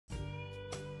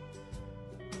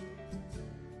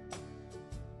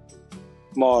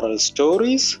Moral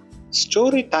stories.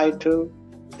 Story title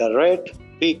The Red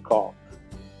Peacock.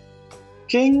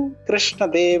 King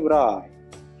Krishnadev Rai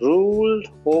ruled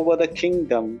over the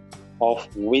kingdom of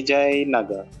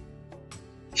Vijayanagar.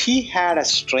 He had a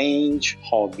strange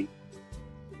hobby.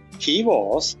 He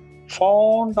was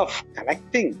fond of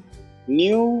collecting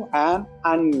new and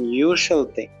unusual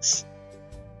things.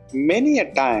 Many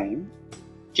a time,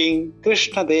 King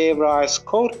Krishnadev Rai's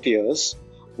courtiers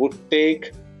would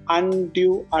take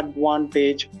undue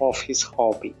advantage of his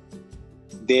hobby.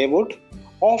 They would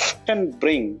often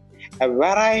bring a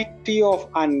variety of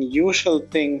unusual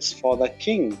things for the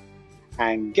king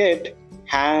and get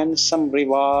handsome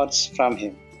rewards from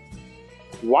him.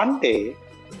 One day,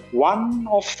 one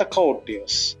of the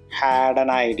courtiers had an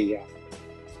idea.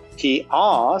 He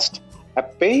asked a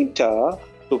painter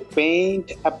to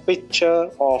paint a picture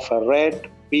of a red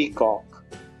peacock.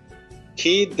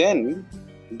 He then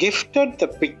gifted the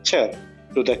picture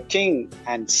to the king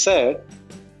and said,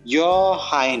 "Your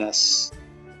Highness,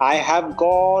 I have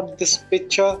got this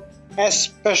picture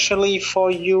especially for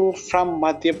you from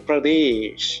Madhya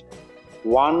Pradesh.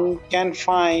 One can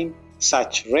find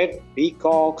such red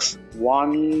peacocks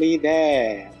only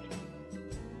there."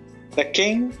 The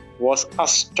king was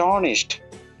astonished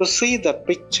to see the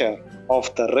picture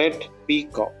of the red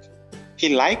peacock. He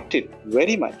liked it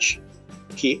very much.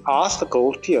 He asked the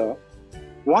courtier,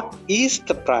 "What is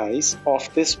the price of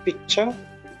this picture?"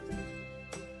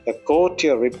 The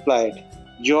courtier replied,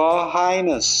 "Your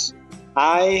Highness,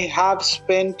 I have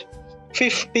spent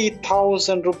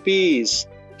 50,000 rupees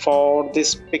for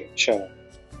this picture."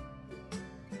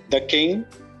 The king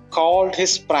called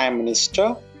his prime minister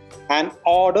and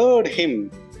ordered him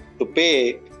to pay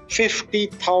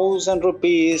 50,000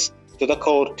 rupees to the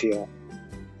courtier.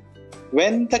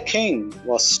 When the king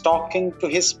was talking to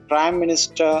his prime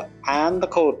minister and the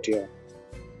courtier,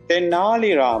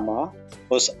 Tenali Rama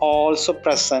was also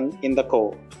present in the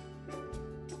court.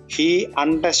 He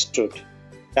understood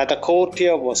that the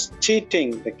courtier was cheating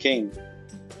the king,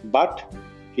 but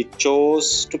he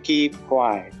chose to keep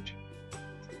quiet.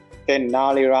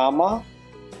 Tenali Rama,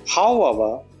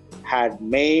 however, had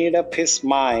made up his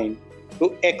mind to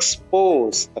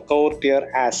expose the courtier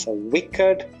as a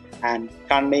wicked and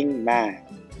cunning man.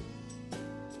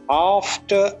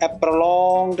 After a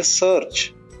prolonged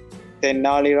search,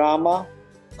 Tenali Rama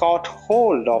caught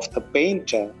hold of the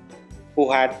painter who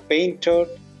had painted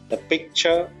the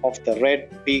picture of the red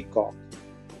peacock.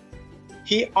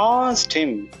 He asked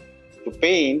him to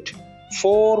paint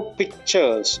 4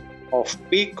 pictures of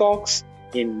peacocks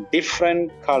in different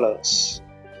colors.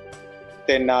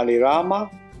 Tenali Rama,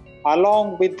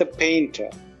 along with the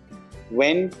painter,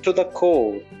 went to the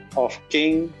court of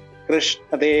King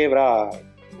Krishnadev Rai.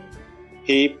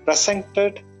 He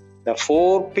presented the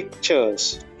 4 pictures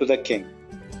to the king.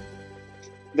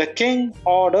 The king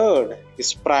ordered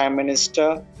his prime minister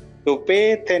to pay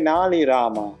Tenali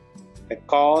Rama the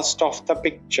cost of the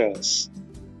pictures.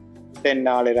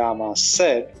 Tenali Rama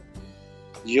said,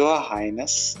 "Your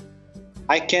Highness,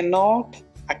 I cannot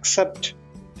accept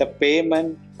the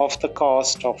payment of the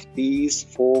cost of these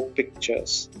 4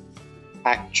 pictures.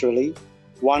 Actually,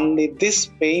 only this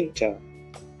painter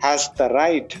has the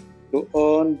right to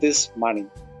earn this money.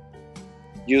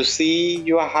 You see,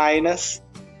 Your Highness,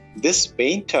 this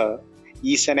painter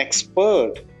is an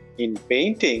expert in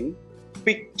painting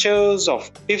pictures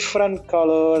of different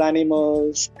colored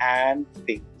animals and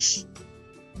things."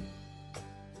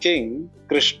 King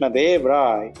Krishnadev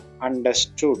Rai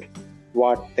understood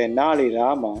what Tenali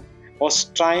Rama was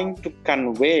trying to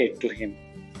convey to him.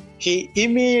 He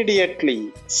immediately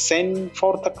sent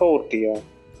for the courtier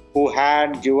who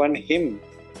had given him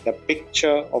the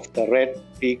picture of the red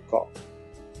peacock.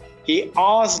 He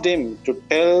asked him to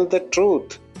tell the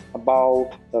truth about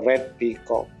the red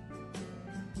peacock.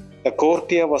 The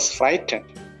courtier was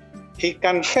frightened. He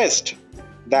confessed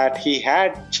that he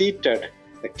had cheated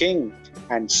the king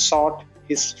and sought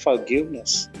his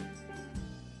forgiveness.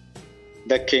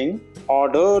 The king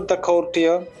ordered the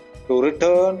courtier to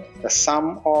return the sum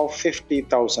of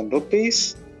 50,000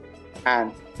 rupees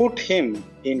and put him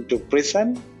into prison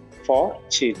for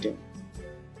cheating.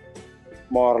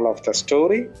 Moral of the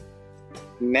story: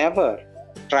 never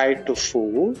try to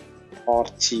fool or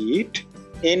cheat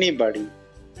anybody.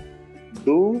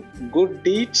 Do good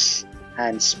deeds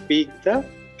and speak the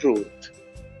truth.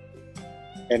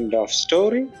 End of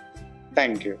story.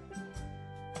 Thank you.